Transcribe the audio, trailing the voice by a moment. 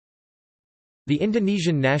The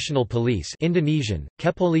Indonesian National Police Indonesian,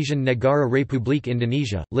 Kepolisian Negara Republik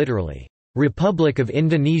Indonesia, literally, Republic of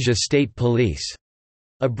Indonesia State Police,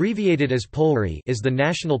 abbreviated as POLRI, is the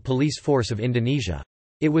national police force of Indonesia.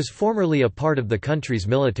 It was formerly a part of the country's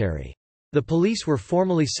military. The police were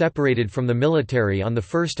formally separated from the military on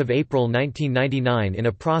 1 April 1999 in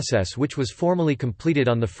a process which was formally completed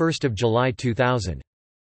on 1 July 2000.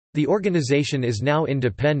 The organization is now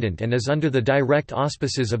independent and is under the direct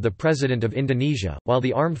auspices of the President of Indonesia, while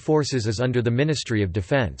the armed forces is under the Ministry of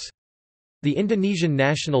Defense. The Indonesian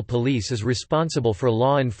National Police is responsible for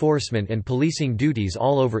law enforcement and policing duties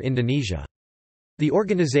all over Indonesia. The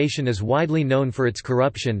organization is widely known for its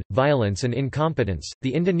corruption, violence, and incompetence.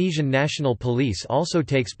 The Indonesian National Police also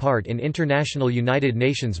takes part in international United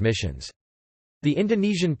Nations missions. The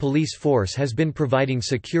Indonesian police force has been providing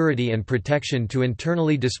security and protection to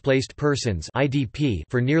internally displaced persons (IDP)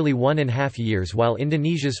 for nearly 1.5 years, while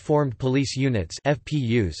Indonesia's formed police units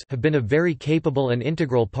 (FPUs) have been a very capable and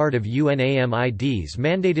integral part of UNAMID's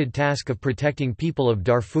mandated task of protecting people of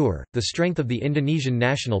Darfur. The strength of the Indonesian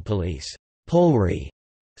National Police (POLRI)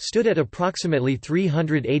 stood at approximately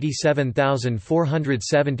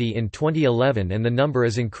 387,470 in 2011, and the number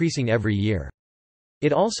is increasing every year.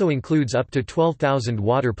 It also includes up to 12,000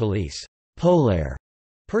 water police (POLR)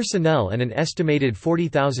 personnel and an estimated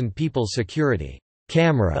 40,000 people security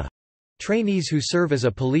camera trainees who serve as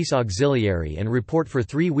a police auxiliary and report for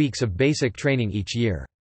 3 weeks of basic training each year.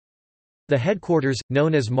 The headquarters,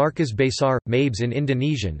 known as Markas Besar, Mabes in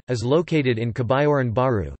Indonesian, is located in Kebayoran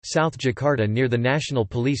Baru, South Jakarta near the National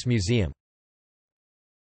Police Museum.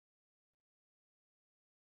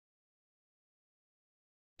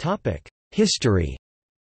 History.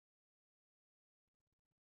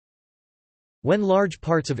 When large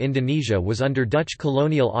parts of Indonesia was under Dutch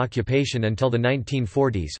colonial occupation until the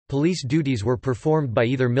 1940s, police duties were performed by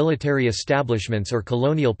either military establishments or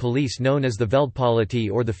colonial police known as the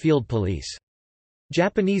Veldpolitie or the Field Police.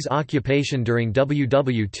 Japanese occupation during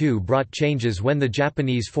WW II brought changes when the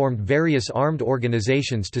Japanese formed various armed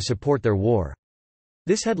organizations to support their war.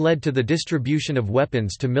 This had led to the distribution of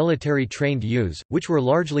weapons to military-trained youths, which were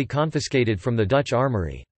largely confiscated from the Dutch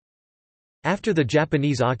armory. After the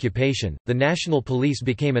Japanese occupation, the National Police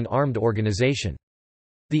became an armed organization.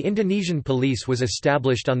 The Indonesian Police was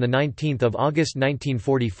established on 19 August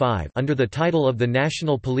 1945 under the title of the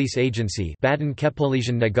National Police Agency Badan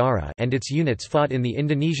Kepolisian Negara, and its units fought in the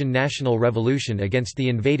Indonesian National Revolution against the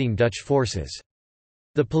invading Dutch forces.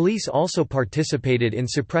 The police also participated in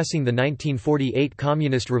suppressing the 1948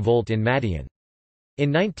 Communist revolt in Madiun. In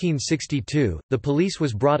 1962, the police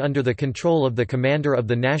was brought under the control of the Commander of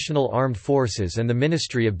the National Armed Forces and the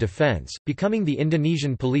Ministry of Defense, becoming the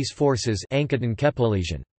Indonesian Police Forces Angkatan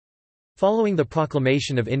Kepolisian. Following the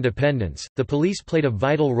proclamation of independence, the police played a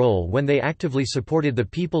vital role when they actively supported the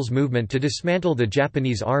people's movement to dismantle the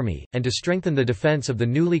Japanese army, and to strengthen the defense of the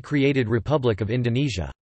newly created Republic of Indonesia.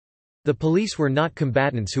 The police were not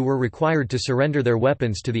combatants who were required to surrender their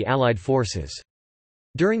weapons to the Allied forces.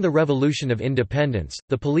 During the Revolution of Independence,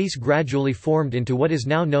 the police gradually formed into what is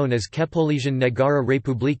now known as Kepolisian Negara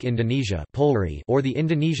Republik Indonesia (POLRI) or the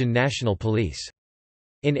Indonesian National Police.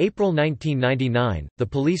 In April 1999, the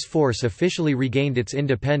police force officially regained its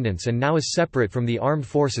independence and now is separate from the armed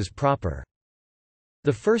forces proper.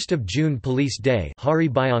 The 1st of June Police Day Hari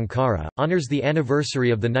Bayangkara, honors the anniversary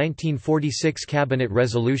of the 1946 Cabinet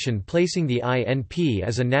resolution placing the INP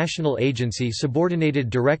as a national agency subordinated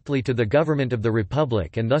directly to the government of the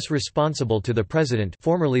Republic and thus responsible to the President,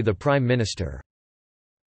 formerly the Prime Minister.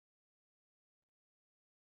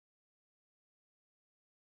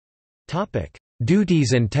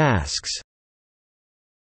 Duties and tasks.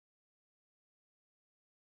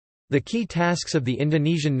 The key tasks of the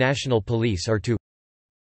Indonesian National Police are to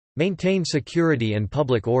maintain security and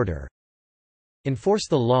public order, enforce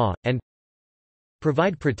the law, and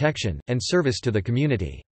provide protection and service to the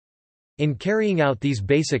community. In carrying out these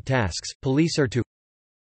basic tasks, police are to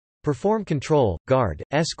perform control, guard,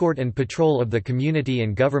 escort and patrol of the community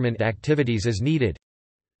and government activities as needed,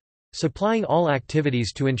 supplying all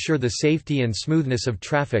activities to ensure the safety and smoothness of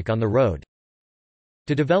traffic on the road,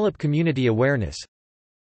 to develop community awareness,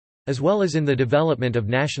 as well as in the development of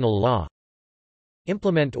national law,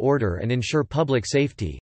 implement order and ensure public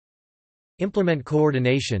safety, implement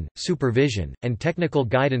coordination, supervision, and technical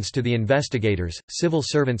guidance to the investigators, civil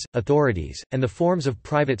servants, authorities, and the forms of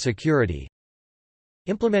private security,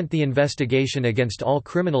 implement the investigation against all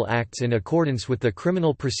criminal acts in accordance with the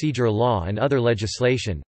criminal procedure law and other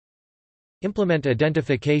legislation, implement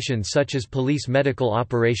identification such as police medical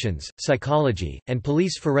operations, psychology, and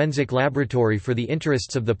police forensic laboratory for the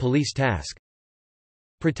interests of the police task,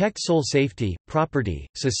 Protect soul safety, property,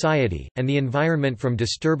 society, and the environment from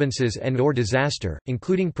disturbances and/or disaster,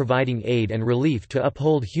 including providing aid and relief to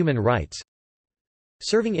uphold human rights.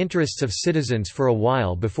 Serving interests of citizens for a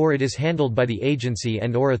while before it is handled by the agency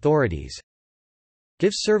and/or authorities.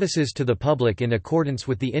 Give services to the public in accordance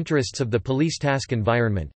with the interests of the police task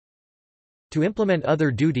environment. To implement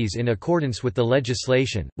other duties in accordance with the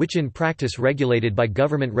legislation, which in practice regulated by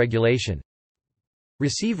government regulation.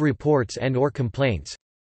 Receive reports and/or complaints.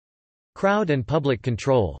 Crowd and public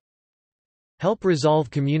control. Help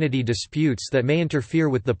resolve community disputes that may interfere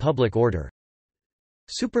with the public order.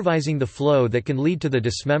 Supervising the flow that can lead to the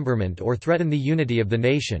dismemberment or threaten the unity of the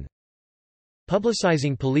nation.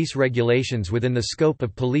 Publicizing police regulations within the scope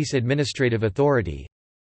of police administrative authority.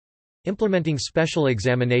 Implementing special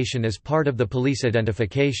examination as part of the police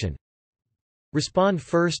identification. Respond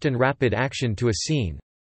first and rapid action to a scene.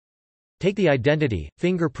 Take the identity,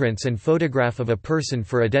 fingerprints and photograph of a person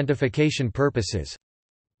for identification purposes.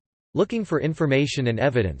 Looking for information and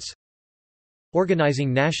evidence.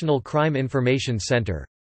 Organizing National Crime Information Center.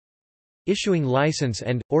 Issuing license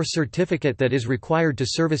and/or certificate that is required to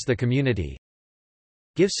service the community.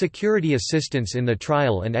 Give security assistance in the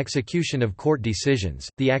trial and execution of court decisions,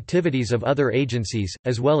 the activities of other agencies,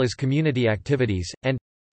 as well as community activities, and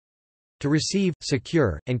to receive,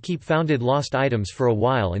 secure, and keep founded lost items for a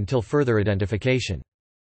while until further identification.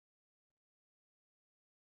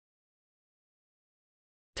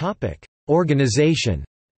 Organization.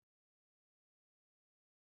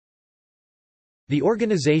 The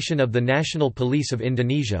organization of the National Police of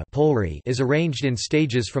Indonesia (POLRI) is arranged in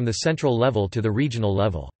stages from the central level to the regional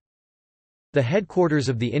level. The headquarters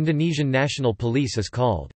of the Indonesian National Police is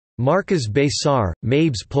called Markas Besar,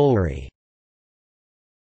 Mabes Polri.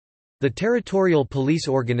 The territorial police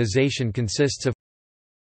organization consists of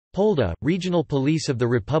Polda, Regional Police of the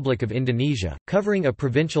Republic of Indonesia, covering a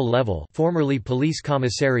provincial level, formerly police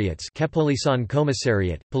commissariats, Kepolisian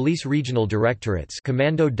Commissariat, police regional directorates,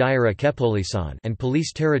 Komando Daerah Kepolisian, and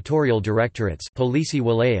police territorial directorates, Polisi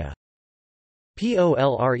Wilayah.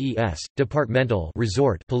 POLRES, Departmental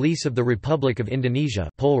Resort Police of the Republic of Indonesia,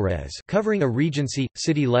 Polres, covering a regency,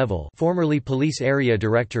 city level, formerly police area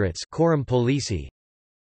directorates, Korum Polisi.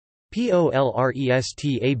 POLRESTABES,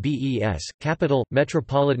 Capital,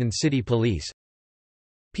 Metropolitan City Police.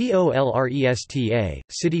 POLRESTA,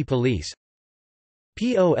 City Police.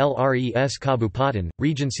 POLRES Kabupaten,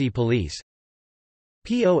 Regency Police.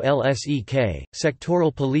 POLSEK,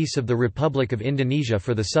 Sectoral Police of the Republic of Indonesia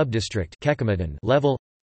for the subdistrict level.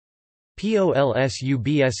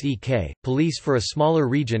 POLSUBSEK, Police for a smaller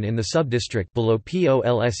region in the subdistrict below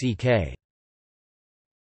POLSEK.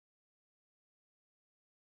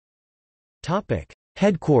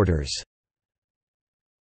 Headquarters.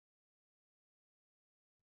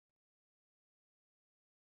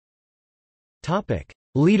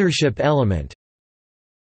 Leadership element.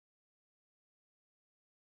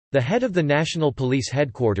 The head of the National Police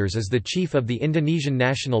Headquarters is the Chief of the Indonesian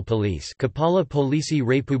National Police, Kepala Polisi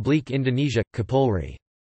Republik Indonesia, Kapolri.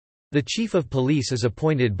 The Chief of Police is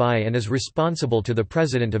appointed by and is responsible to the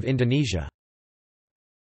President of Indonesia.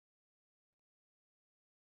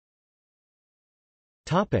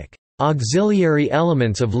 Auxiliary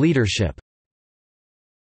elements of leadership.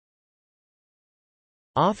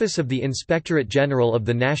 Office of the Inspectorate General of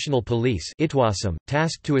the National Police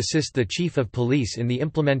tasked to assist the Chief of Police in the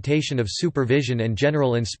implementation of supervision and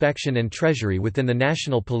general inspection and treasury within the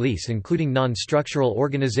National Police, including non-structural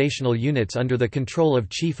organizational units under the control of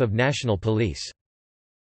Chief of National Police.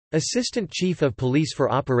 Assistant Chief of Police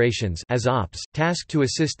for Operations tasked to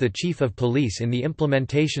assist the Chief of Police in the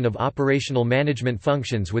implementation of operational management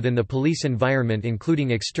functions within the police environment,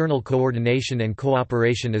 including external coordination and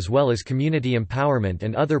cooperation as well as community empowerment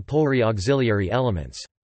and other POLRI auxiliary elements.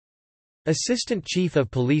 Assistant Chief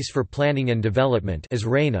of Police for Planning and Development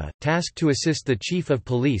tasked to assist the Chief of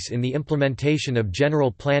Police in the implementation of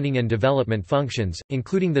general planning and development functions,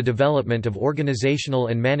 including the development of organizational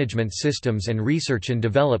and management systems and research and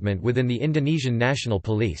development within the Indonesian National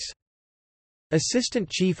Police. Assistant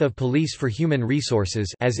Chief of Police for Human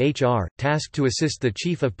Resources tasked to assist the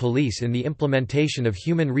Chief of Police in the implementation of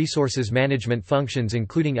human resources management functions,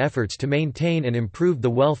 including efforts to maintain and improve the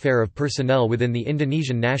welfare of personnel within the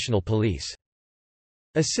Indonesian National Police.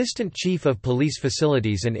 Assistant Chief of Police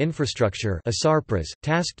Facilities and Infrastructure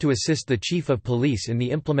tasked to assist the Chief of Police in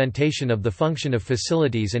the implementation of the function of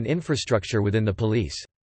facilities and infrastructure within the police.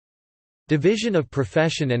 Division of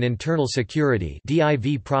Profession and Internal Security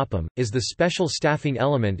is the special staffing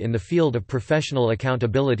element in the field of professional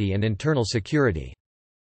accountability and internal security.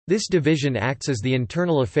 This division acts as the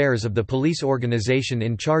internal affairs of the police organization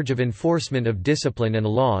in charge of enforcement of discipline and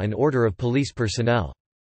law and order of police personnel.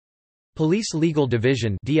 Police Legal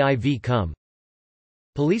Division (DIV-CUM),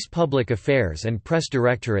 Police Public Affairs and Press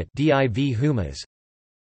Directorate (DIV-HUMAS),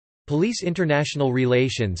 Police International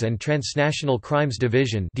Relations and Transnational Crimes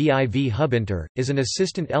Division (DIV-HUBINTER) is an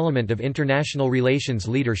assistant element of international relations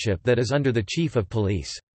leadership that is under the Chief of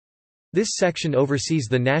Police. This section oversees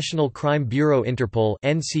the National Crime Bureau Interpol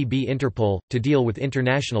 (NCB Interpol) to deal with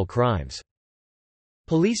international crimes.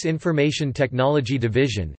 Police Information Technology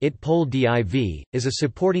Division (ITPOL-DIV) is a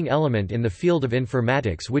supporting element in the field of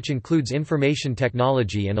informatics which includes information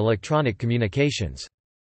technology and electronic communications.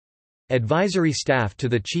 Advisory Staff to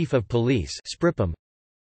the Chief of Police (SPRIPM),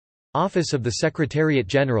 Office of the Secretariat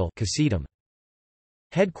General (CACIDM),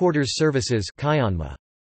 Headquarters Services (CAIONMA),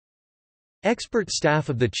 Expert Staff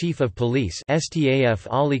of the Chief of Police (STAF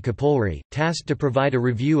iKapolri), tasked to provide a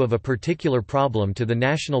review of a particular problem to the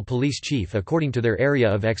National Police Chief according to their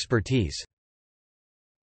area of expertise.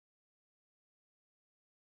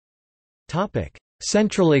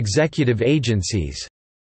 Central Executive Agencies.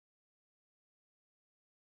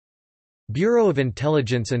 Bureau of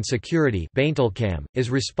Intelligence and Security is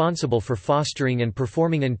responsible for fostering and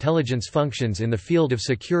performing intelligence functions in the field of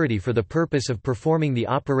security for the purpose of performing the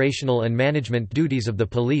operational and management duties of the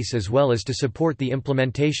police as well as to support the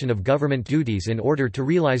implementation of government duties in order to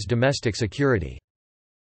realize domestic security.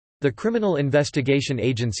 The Criminal Investigation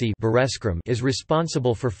Agency is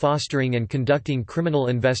responsible for fostering and conducting criminal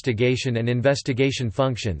investigation and investigation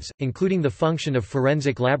functions, including the function of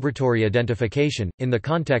forensic laboratory identification, in the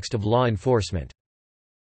context of law enforcement.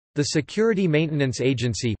 The Security Maintenance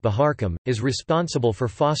Agency is responsible for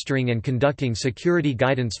fostering and conducting security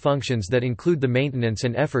guidance functions that include the maintenance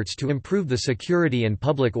and efforts to improve the security and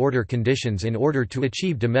public order conditions in order to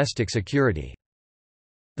achieve domestic security.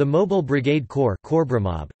 The Mobile Brigade Corps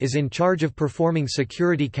is in charge of performing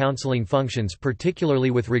security counseling functions particularly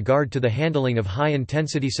with regard to the handling of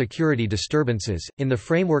high-intensity security disturbances, in the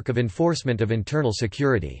framework of enforcement of internal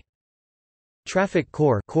security. Traffic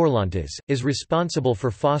Corps is responsible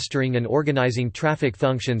for fostering and organizing traffic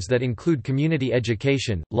functions that include community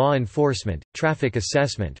education, law enforcement, traffic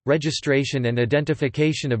assessment, registration and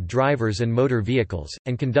identification of drivers and motor vehicles,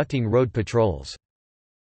 and conducting road patrols.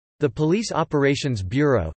 The Police Operations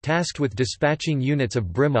Bureau, tasked with dispatching units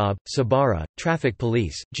of BRIMOB, Sabara, traffic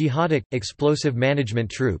police, jihadic, explosive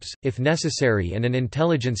management troops, if necessary and an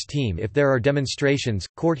intelligence team if there are demonstrations,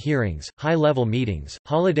 court hearings, high-level meetings,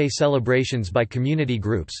 holiday celebrations by community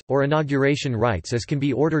groups, or inauguration rites as can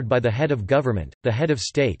be ordered by the head of government, the head of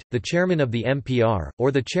state, the chairman of the MPR,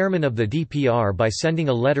 or the chairman of the DPR by sending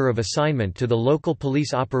a letter of assignment to the local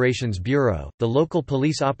Police Operations Bureau, the local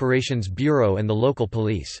Police Operations Bureau and the local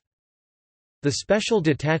police. The Special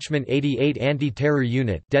Detachment 88 Anti-Terror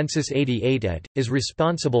Unit Densus 88 is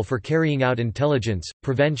responsible for carrying out intelligence,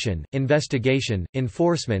 prevention, investigation,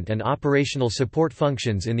 enforcement and operational support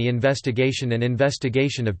functions in the investigation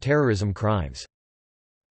of terrorism crimes.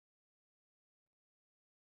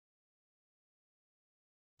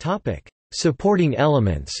 Supporting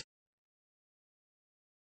elements.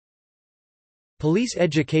 Police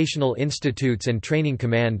Educational Institutes and Training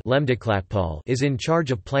Command is in charge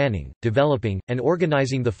of planning, developing, and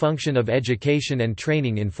organizing the function of education and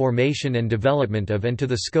training in formation and development of and to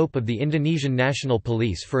the scope of the Indonesian National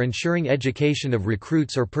Police for ensuring education of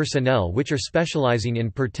recruits or personnel which are specializing in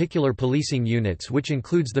particular policing units which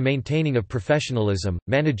includes the maintaining of professionalism,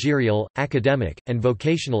 managerial, academic, and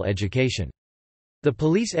vocational education. The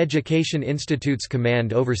Police Education Institutes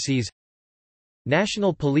Command oversees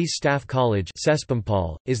National Police Staff College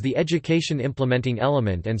is the education implementing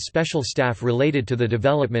element and special staff related to the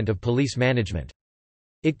development of police management.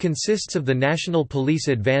 It consists of the National Police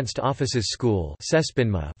Advanced Officers School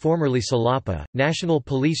formerly SALAPA, National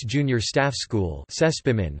Police Junior Staff School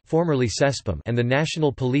formerly CESPAM, and the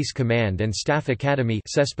National Police Command and Staff Academy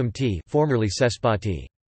formerly CESPATI.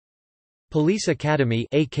 Police Academy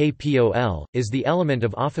is the element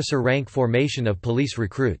of officer rank formation of police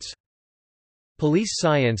recruits. Police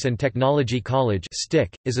Science and Technology College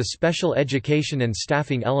is a special education and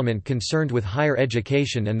staffing element concerned with higher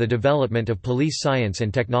education and the development of police science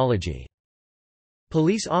and technology.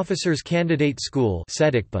 Police Officers Candidate School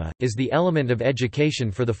is the element of education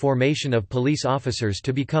for the formation of police officers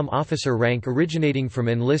to become officer rank originating from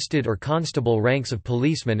enlisted or constable ranks of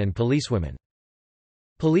policemen and policewomen.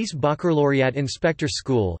 Police Baccalaureate Inspector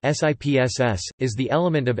School is the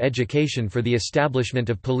element of education for the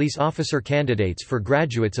establishment of police officer candidates for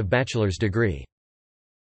graduates of bachelor's degree.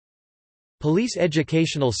 Police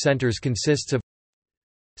Educational Centers consists of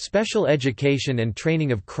Special Education and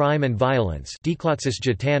Training of Crime and Violence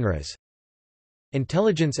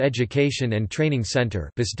Intelligence Education and Training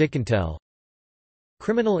Center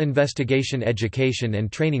Criminal Investigation Education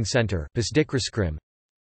and Training Center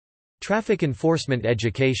Traffic Enforcement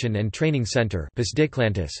Education and Training Center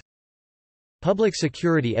Public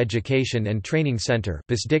Security Education and Training Center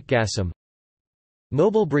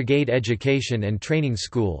Mobile Brigade Education and Training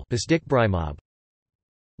School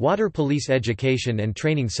Water Police Education and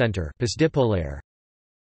Training Center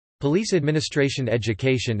Police Administration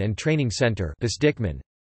Education and Training Center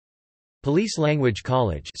Police Language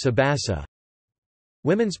College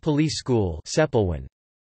Women's Police School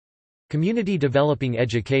Community Developing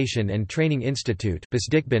Education and Training Institute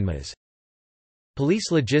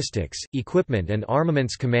Police Logistics, Equipment and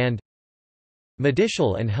Armaments Command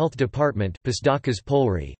Medical and Health Department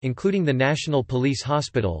POLRI, including the National Police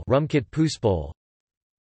Hospital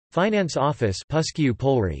Finance Office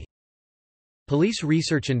POLRI, Police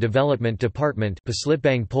Research and Development Department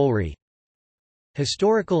POLRI,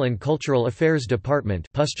 Historical and Cultural Affairs Department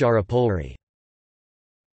POLRI.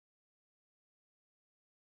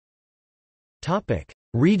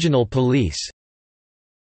 Regional police.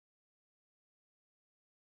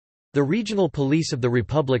 The Regional Police of the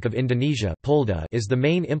Republic of Indonesia is the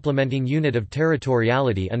main implementing unit of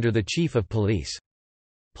territoriality under the Chief of Police.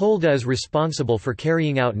 Polda is responsible for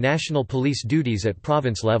carrying out national police duties at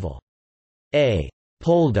province level. A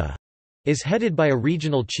Polda is headed by a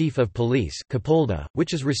regional chief of police Kapolda,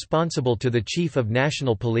 which is responsible to the Chief of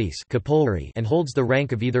National Police and holds the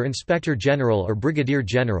rank of either Inspector General or Brigadier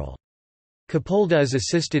General. Kapolda is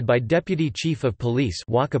assisted by Deputy Chief of Police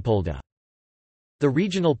Wakapolda. The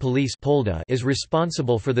Regional Police is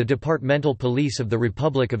responsible for the Departmental Police of the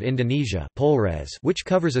Republic of Indonesia which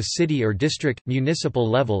covers a city or district, municipal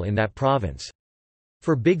level in that province.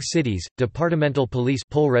 For big cities, departmental police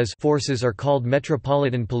forces are called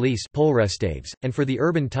Metropolitan Police and for the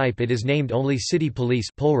urban type it is named only City Police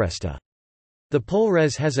The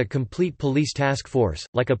Polres has a complete police task force,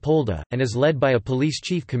 like a Polda, and is led by a police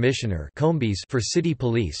chief commissioner for city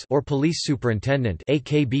police or police superintendent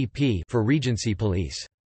for regency police.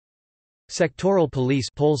 Sectoral police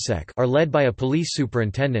are led by a police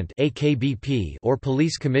superintendent or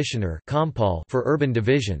police commissioner for urban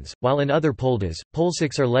divisions, while in other poldas,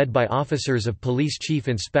 polseks are led by officers of police chief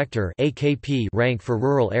inspector rank for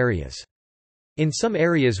rural areas. In some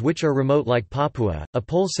areas which are remote like Papua, a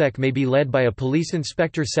polsek may be led by a police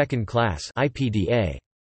inspector second class (IPDA).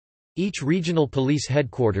 Each regional police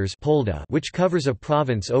headquarters which covers a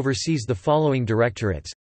province oversees the following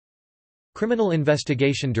directorates: Criminal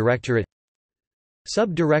Investigation Directorate,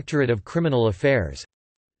 Sub-Directorate of Criminal Affairs,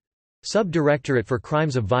 Sub-Directorate for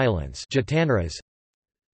Crimes of Violence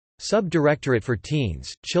Sub-Directorate for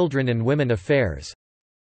Teens, Children and Women Affairs,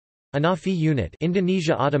 ANAFI Unit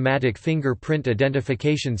Indonesia Automatic Fingerprint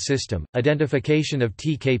Identification System, identification of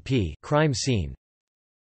TKP crime scene,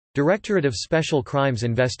 Directorate of Special Crimes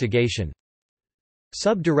Investigation,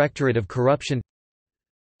 Sub-Directorate of Corruption,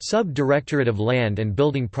 Sub-Directorate of Land and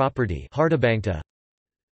Building Property Hartabangta,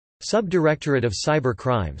 Sub-Directorate of Cyber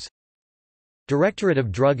Crimes, Directorate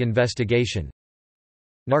of Drug Investigation,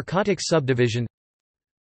 Narcotics Subdivision,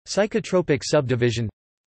 Psychotropic Subdivision,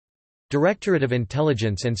 Directorate of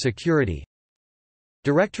Intelligence and Security,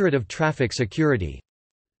 Directorate of Traffic Security,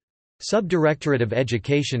 Sub-Directorate of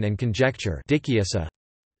Education and Conjecture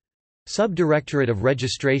Sub-Directorate of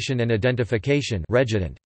Registration and Identification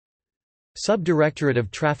Sub-Directorate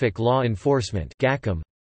of Traffic Law Enforcement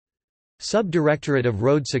Sub-Directorate of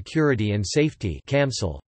Road Security and Safety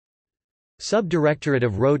Sub-Directorate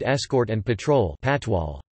of Road Escort and Patrol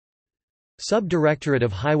Sub-Directorate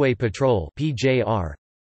of Highway Patrol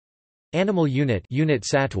Animal Unit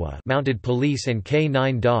Satwa Mounted Police and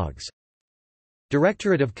K9 Dogs,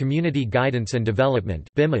 Directorate of Community Guidance and Development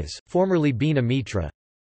formerly Bina Mitra,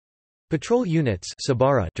 Patrol Units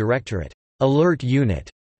Sabara Directorate Alert Unit,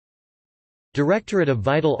 Directorate of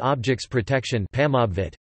Vital Objects Protection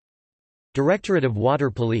Directorate of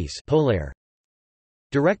Water Police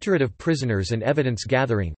Directorate of Prisoners and Evidence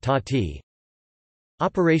Gathering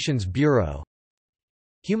Operations Bureau,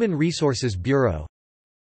 Human Resources Bureau,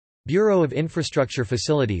 Bureau of Infrastructure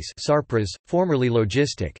Facilities formerly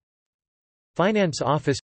Logistic, Finance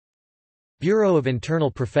Office, Bureau of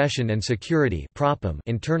Internal Profession and Security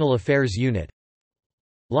Internal Affairs Unit,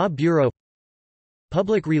 Law Bureau,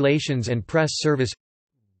 Public Relations and Press Service,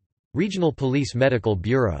 Regional Police Medical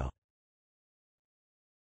Bureau.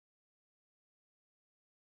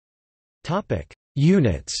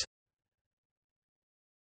 Units.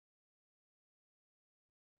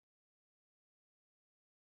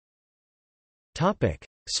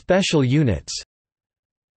 Special units.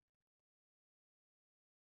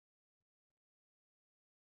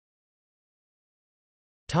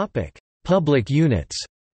 Public units.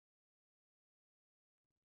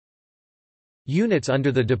 Units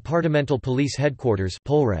under the Departmental Police Headquarters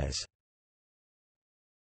 (POLRES).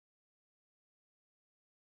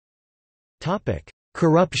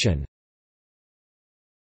 Corruption.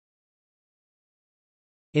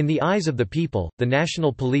 In the eyes of the people, the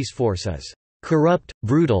National Police Force is corrupt,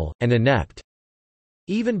 brutal, and inept.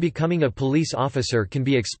 Even becoming a police officer can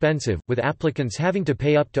be expensive, with applicants having to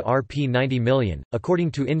pay up to Rp 90 million,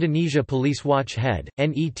 according to Indonesia Police Watch head,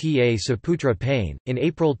 Neta Saputra Payne. In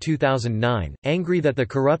April 2009, angry that the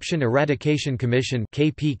Corruption Eradication Commission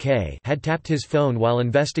 (KPK) had tapped his phone while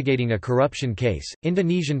investigating a corruption case,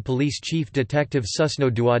 Indonesian Police Chief Detective Susno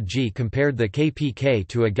Duadji compared the KPK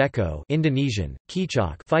to a gecko (Indonesian,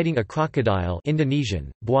 kicok) fighting a crocodile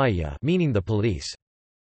 (Indonesian, buaya) meaning the police.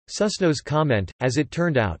 Susno's comment, as it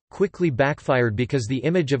turned out, quickly backfired because the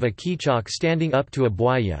image of a kicok standing up to a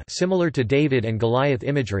buaya, similar to David and Goliath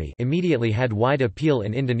imagery, immediately had wide appeal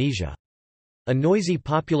in Indonesia. A noisy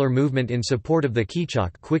popular movement in support of the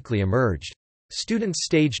kicok quickly emerged. Students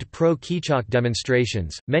staged pro-kicok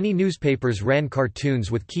demonstrations, many newspapers ran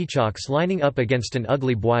cartoons with kicoks lining up against an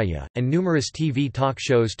ugly buaya, and numerous TV talk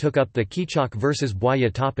shows took up the kicok versus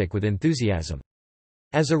buaya topic with enthusiasm.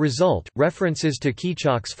 As a result, references to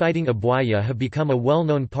kicoks fighting a buaya have become a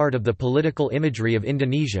well-known part of the political imagery of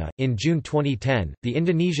Indonesia. In June 2010, the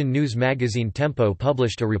Indonesian news magazine Tempo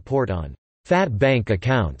published a report on fat bank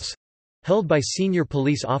accounts held by senior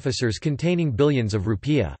police officers containing billions of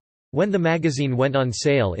rupiah. When the magazine went on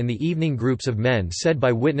sale in the evening, groups of men said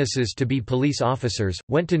by witnesses to be police officers,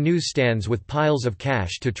 went to newsstands with piles of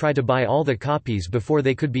cash to try to buy all the copies before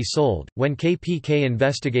they could be sold. When KPK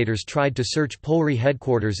investigators tried to search POLRI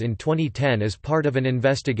headquarters in 2010 as part of an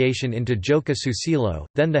investigation into Joko Susilo,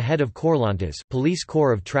 then the head of Korlantas, Police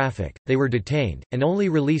Corps of Traffic, they were detained, and only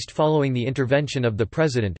released following the intervention of the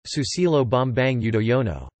president, Susilo Bambang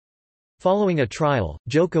Yudhoyono. Following a trial,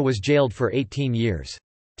 Joko was jailed for 18 years.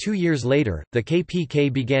 2 years later, the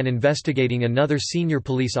KPK began investigating another senior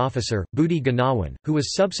police officer, Budi Gunawan, who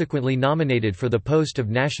was subsequently nominated for the post of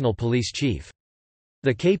National Police Chief.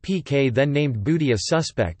 The KPK then named Budi a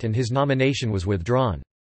suspect and his nomination was withdrawn.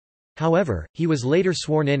 However, he was later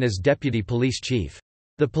sworn in as deputy police chief.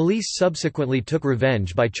 The police subsequently took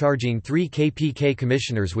revenge by charging 3 KPK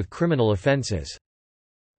commissioners with criminal offences.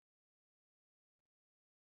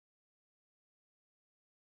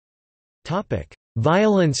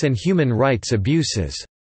 Violence and human rights abuses.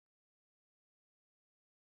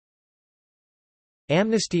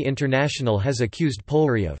 Amnesty International has accused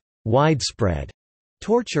POLRI of widespread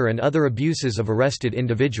torture and other abuses of arrested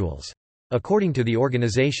individuals. According to the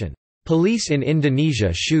organization, police in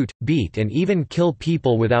Indonesia shoot, beat and even kill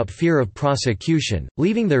people without fear of prosecution,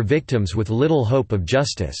 leaving their victims with little hope of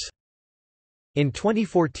justice. In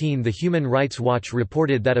 2014, the Human Rights Watch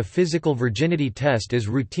reported that a physical virginity test is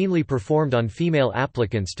routinely performed on female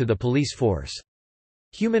applicants to the police force.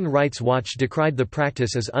 Human Rights Watch decried the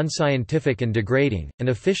practice as unscientific and degrading. An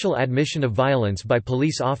official admission of violence by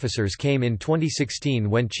police officers came in 2016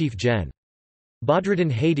 when Chief Gen.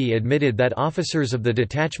 Badruddin Haiti admitted that officers of the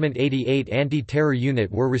Detachment 88 Anti-Terror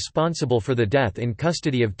Unit were responsible for the death in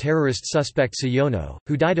custody of terrorist suspect Suyono,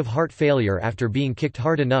 who died of heart failure after being kicked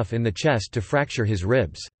hard enough in the chest to fracture his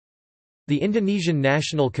ribs. The Indonesian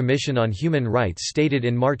National Commission on Human Rights stated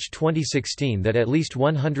in March 2016 that at least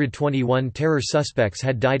 121 terror suspects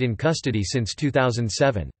had died in custody since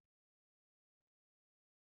 2007.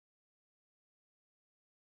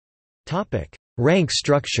 Rank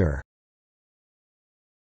structure.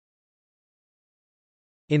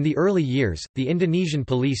 In the early years, the Indonesian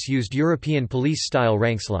police used European police-style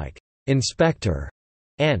ranks like «inspector»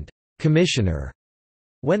 and «commissioner».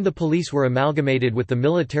 When the police were amalgamated with the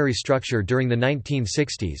military structure during the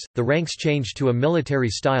 1960s, the ranks changed to a military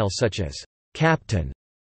style such as «captain»,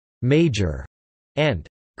 «major» and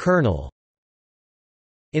 «colonel».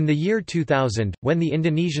 In the year 2000, when the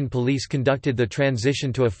Indonesian police conducted the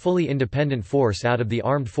transition to a fully independent force out of the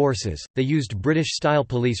armed forces, they used British-style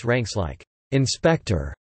police ranks like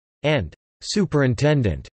 «inspector» and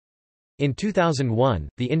superintendent. In 2001,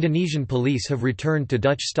 the Indonesian police have returned to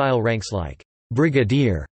Dutch-style ranks like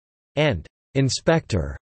brigadier and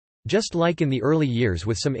inspector, just like in the early years,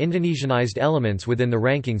 with some Indonesianized elements within the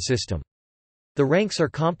ranking system. The ranks are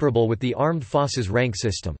comparable with the armed forces rank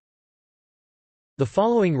system. The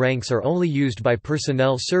following ranks are only used by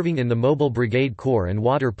personnel serving in the Mobile Brigade Corps and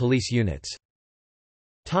Water Police units.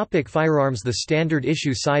 Firearms. The standard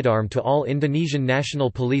issue sidearm to all Indonesian National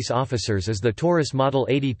Police officers is the Taurus Model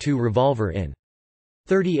 82 revolver in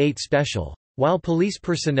 .38 Special. While police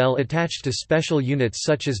personnel attached to special units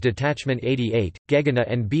such as Detachment 88, Gegana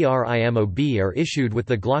and BRIMOB are issued with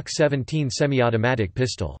the Glock 17 semi-automatic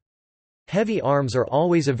pistol. Heavy arms are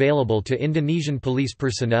always available to Indonesian police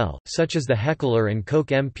personnel, such as the Heckler & Koch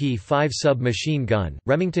MP5 sub-machine gun,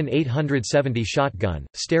 Remington 870 shotgun,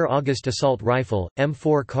 Steyr August assault rifle,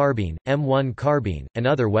 M4 carbine, M1 carbine, and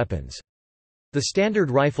other weapons. The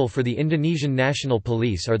standard rifle for the Indonesian National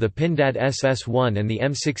Police are the Pindad SS-1 and the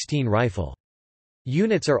M16 rifle.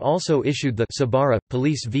 Units are also issued the Sabara,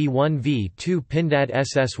 Police V1V2 Pindad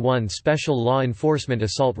SS-1 Special Law Enforcement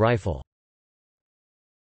Assault Rifle.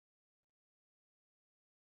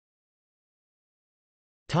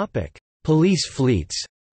 Police fleets.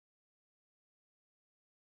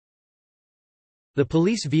 The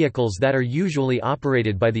police vehicles that are usually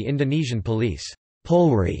operated by the Indonesian Police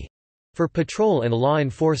POLRI for patrol and law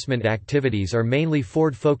enforcement activities are mainly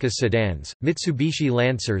Ford Focus sedans, Mitsubishi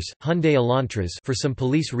Lancers, Hyundai Elantras for some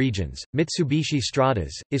police regions, Mitsubishi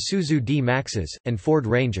Stratas, Isuzu D-Maxes, and Ford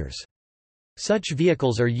Rangers. Such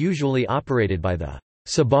vehicles are usually operated by the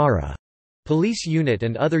Sabara police unit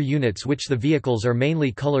and other units which the vehicles are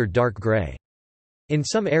mainly colored dark gray. In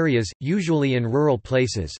some areas, usually in rural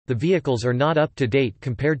places, the vehicles are not up to date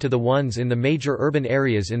compared to the ones in the major urban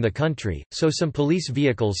areas in the country, so some police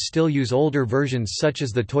vehicles still use older versions such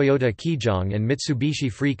as the Toyota Kijang and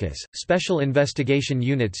Mitsubishi Freecus. Special investigation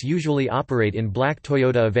units usually operate in black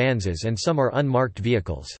Toyota Avanzas and some are unmarked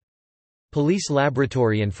vehicles. Police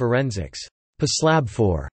laboratory and forensics PSLAB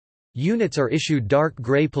 4 units are issued dark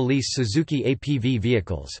gray police Suzuki APV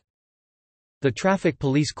vehicles. The Traffic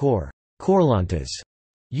Police Corps Korlantas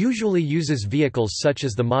usually uses vehicles such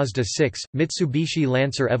as the Mazda 6, Mitsubishi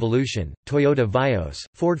Lancer Evolution, Toyota Vios,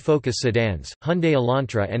 Ford Focus sedans, Hyundai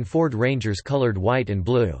Elantra and Ford Rangers colored white and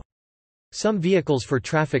blue. Some vehicles for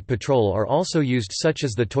traffic patrol are also used such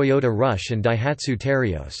as the Toyota Rush and Daihatsu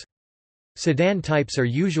Terios. Sedan types are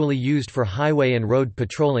usually used for highway and road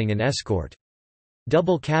patrolling and escort.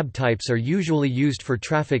 Double cab types are usually used for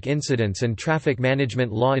traffic incidents and traffic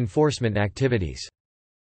management law enforcement activities.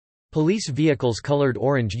 Police vehicles colored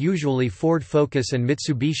orange usually Ford Focus and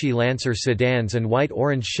Mitsubishi Lancer sedans and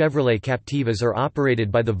white-orange Chevrolet Captivas are operated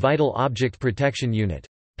by the Vital Object Protection Unit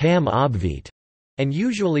PAM Obvit, and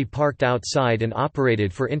usually parked outside and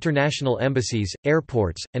operated for international embassies,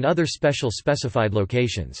 airports, and other special specified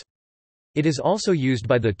locations. It is also used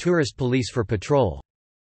by the tourist police for patrol.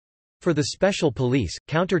 For the special police,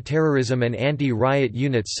 counter-terrorism and anti-riot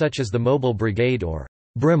units such as the Mobile Brigade or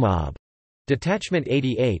Brimob, Detachment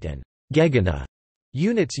 88 and Gegana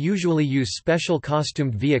units usually use special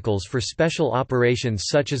costumed vehicles for special operations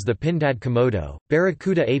such as the Pindad Komodo,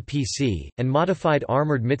 Barracuda APC, and modified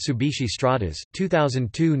armored Mitsubishi Stratas,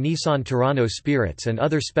 2002 Nissan Terrano Spirits and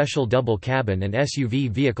other special double cabin and SUV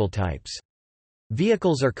vehicle types.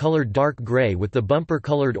 Vehicles are colored dark gray with the bumper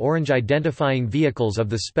colored orange identifying vehicles of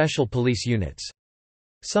the special police units.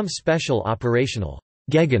 Some special operational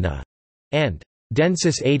Gegana and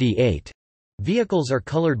Densus 88 vehicles are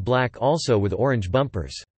colored black also with orange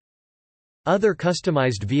bumpers. Other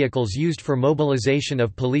customized vehicles used for mobilization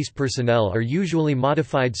of police personnel are usually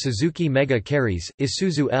modified Suzuki Mega Carries,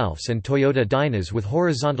 Isuzu Elfs and Toyota Dynas with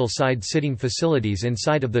horizontal side-sitting facilities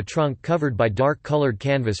inside of the trunk covered by dark-colored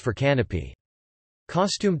canvas for canopy.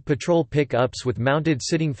 Costumed patrol pickups with mounted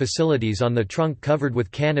sitting facilities on the trunk covered with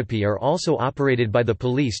canopy are also operated by the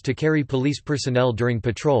police to carry police personnel during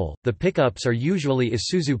patrol. The pickups are usually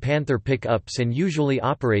Isuzu Panther pickups and usually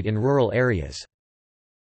operate in rural areas.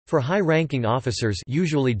 For high-ranking officers,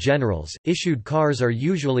 usually generals, issued cars are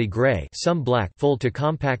usually gray, some black, full to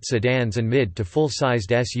compact sedans and mid to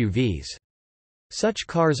full-sized SUVs. Such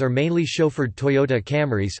cars are mainly chauffeured Toyota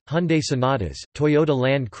Camrys, Hyundai Sonatas, Toyota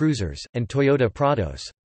Land Cruisers, and Toyota Prados.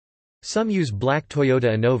 Some use black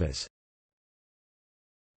Toyota Innovas.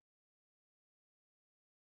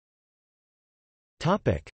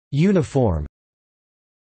 Uniform.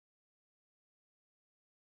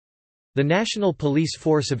 The National Police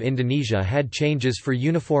Force of Indonesia had changes for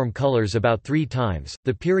uniform colors about 3 times.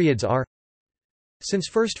 The periods are: since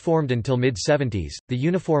first formed until mid-70s, the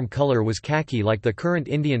uniform color was khaki like the current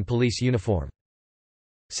Indian police uniform.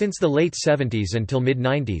 Since the late 70s until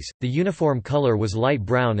mid-90s, the uniform color was light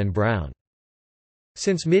brown and brown.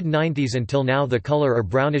 Since mid-90s until now the color are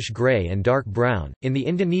brownish-gray and dark brown. In the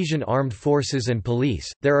Indonesian Armed Forces and Police,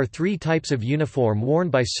 there are 3 types of uniform worn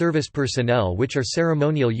by service personnel which are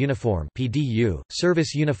ceremonial uniform (PDU),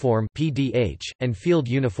 service uniform (PDH), and field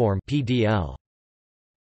uniform (PDL).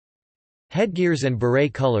 Headgears and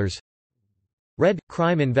beret colors. Red –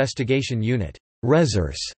 Crime Investigation Unit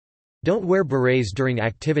Reserves don't wear berets during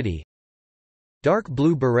activity. Dark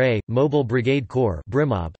blue beret – Mobile Brigade Corps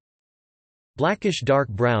Brimob. Blackish dark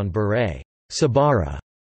brown beret Sabara.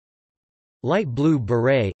 Light blue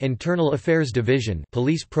beret – Internal Affairs Division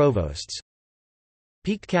Police Provosts.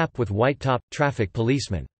 Peaked cap with white top – Traffic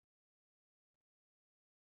policeman.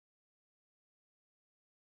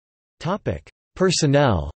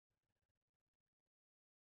 Personnel.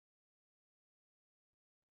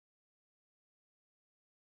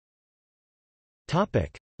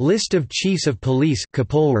 List of Chiefs of Police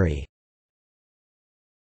 (Kapolri).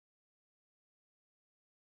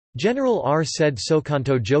 General R. Sed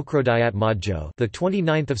Soekanto Djokrodayatmadjo, the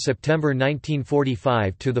 29th of September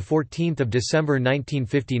 1945 to the 14th of December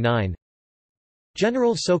 1959.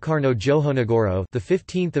 General Soekarno Djojonegoro, the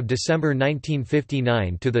 15th of December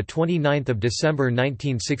 1959 to the 29th of December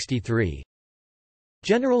 1963.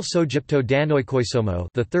 General Sojipto Danoikoisomo,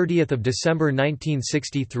 the 30th of December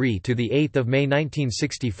 1963 to the 8th of May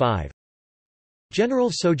 1965. General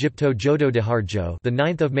Sojipto Jodo Diharjo, the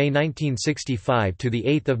 9th of May 1965 to the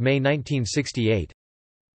 8th of May 1968.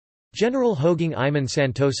 General Hoging Iman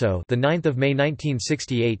Santoso, the 9th of May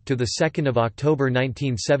 1968 to the 2nd of October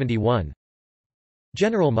 1971.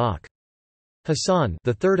 General Mak. Hassan,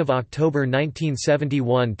 the 3rd of October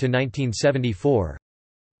 1971 to 1974.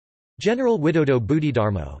 General Widodo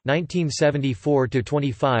Budidarmo, 1974 to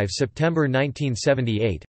 25 September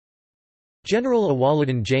 1978. General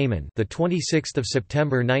Awaluddin Jamin, the 26th of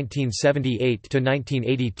September 1978 to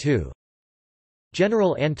 1982.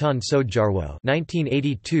 General Anton Sodjarwo,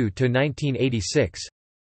 1982 to 1986.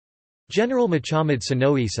 General Mochamed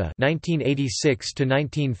Sanoisa, 1986 to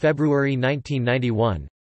 19 February 1991.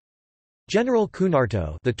 General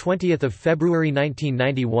Kunarto, the 20th of February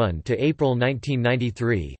 1991 to April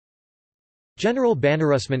 1993. General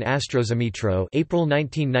Banarusman Astrozamitro, April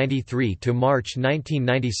 1993 to March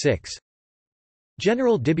 1996.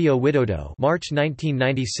 General Dibio Widodo, March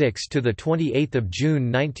 1996 to the 28th of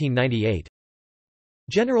June 1998.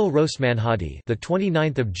 General Rosmanhadi, the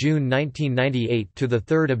 29th of June 1998 to the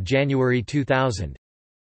 3rd of January 2000.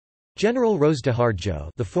 General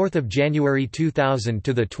Rosdaharjo, the 4th of January 2000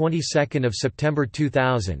 to the 22nd of September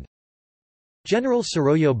 2000. General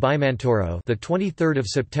Soroyo Bimantoro, the 23rd of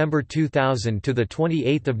September 2000 to the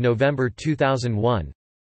 28th of November 2001.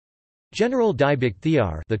 General Dibik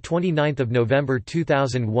Thiar, the 29th of November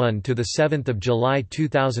 2001 to the 7th of July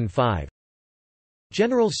 2005.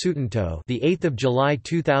 General Sutanto, the 8th of July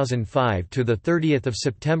 2005 to the 30th of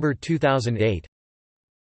September 2008.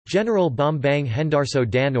 General Bambang Hendarso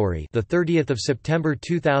Danori, the 30th of September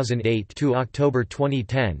 2008 to October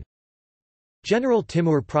 2010. General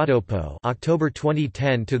Timur Pratopo, October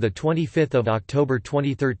 2010 to the 25th of October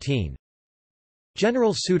 2013.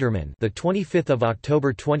 General Suderman, the 25th of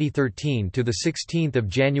October 2013 to the 16th of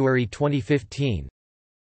January 2015.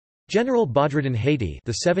 General Badruddin Haiti,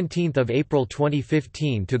 the 17th of April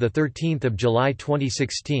 2015 to the 13th of July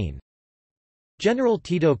 2016. General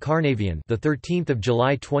Tito Carnavian, the 13th of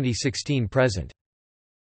July 2016 present.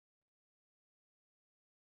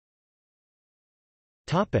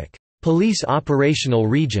 Topic: Police operational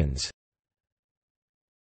regions.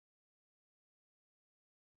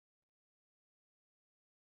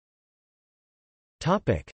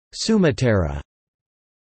 Topic: Sumatera.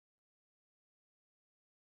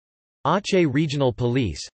 Aceh Regional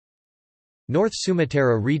Police, North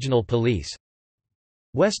Sumatera Regional Police,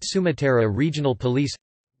 West Sumatera Regional Police,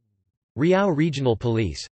 Riau Regional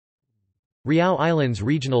Police, Riau Islands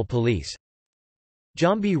Regional Police,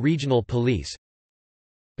 Jambi Regional Police,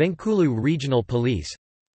 Bengkulu Regional Police,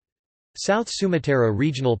 South Sumatera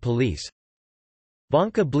Regional Police,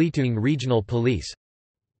 Bangka Belitung Regional Police,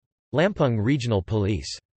 Lampung Regional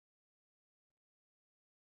Police.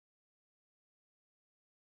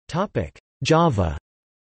 Java.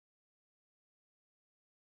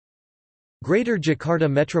 Greater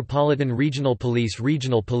Jakarta Metropolitan Regional Police,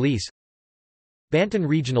 Banten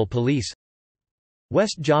Regional Police,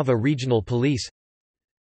 West Java Regional Police,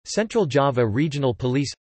 Central Java Regional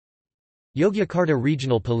Police, Yogyakarta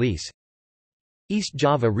Regional Police, East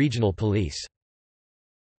Java Regional Police.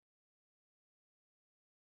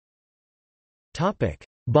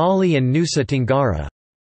 Bali and Nusa Tenggara.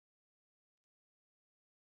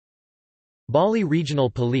 Bali Regional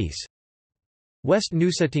Police, West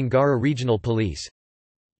Nusa Tenggara Regional Police,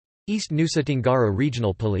 East Nusa Tenggara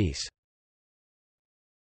Regional Police.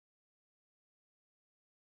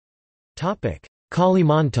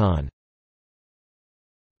 Kalimantan.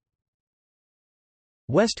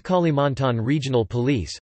 West Kalimantan Regional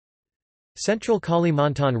Police, Central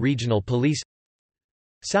Kalimantan Regional Police,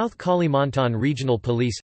 South Kalimantan Regional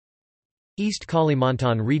Police, East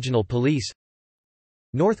Kalimantan Regional Police,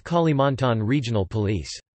 North Kalimantan Regional Police.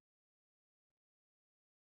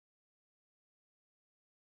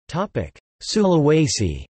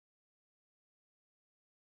 Sulawesi.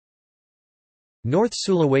 North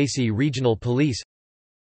Sulawesi Regional Police,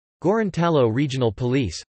 Gorontalo Regional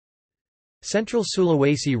Police, Central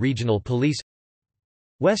Sulawesi Regional Police,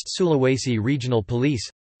 West Sulawesi Regional Police,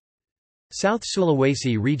 South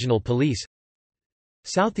Sulawesi Regional Police,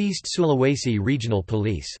 Southeast Sulawesi Regional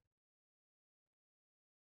Police.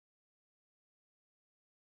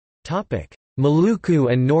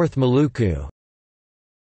 Maluku and North Maluku.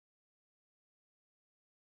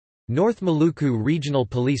 North Maluku Regional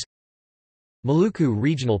Police, Maluku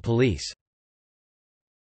Regional Police.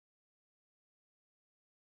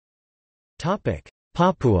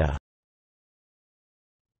 Papua.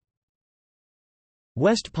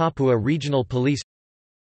 West Papua Regional Police,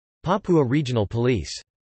 Papua Regional Police.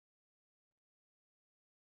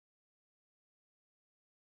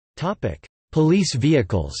 Police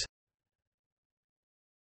vehicles.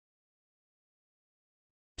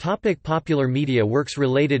 Popular media works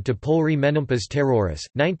related to POLRI Menumpas Terroris,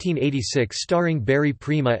 1986 starring Barry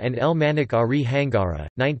Prima and El Manik Ari Hanggara,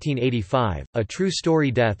 1985, A True Story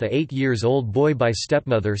Death a 8-years-old boy by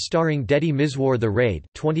stepmother starring Deddy Mizwar The Raid,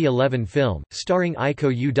 2011 film, starring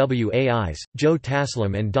Iko Uwais, Joe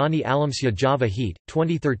Taslim and Donnie Alamsya Java Heat,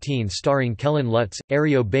 2013 starring Kellen Lutz,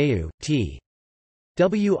 Ario Bayu, T.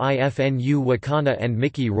 Wifnu Wakana and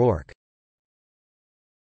Mickey Rourke.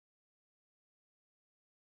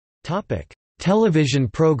 Television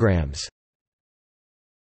programs.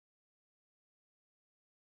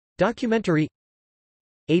 Documentary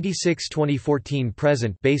 86 2014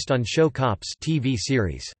 present based on Show Cops TV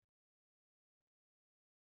series.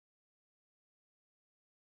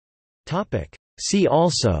 See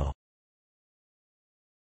also: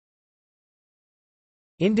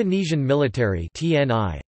 Indonesian military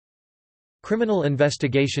 (TNI), Criminal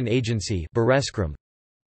Investigation Agency (Bareskrim),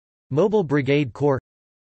 Mobile Brigade Corps,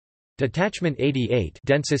 Detachment 88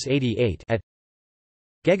 Densus 88 at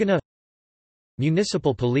Gegana,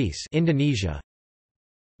 Municipal Police Indonesia,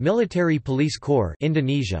 Military Police Corps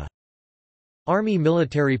Indonesia, Army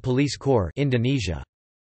Military Police Corps Indonesia.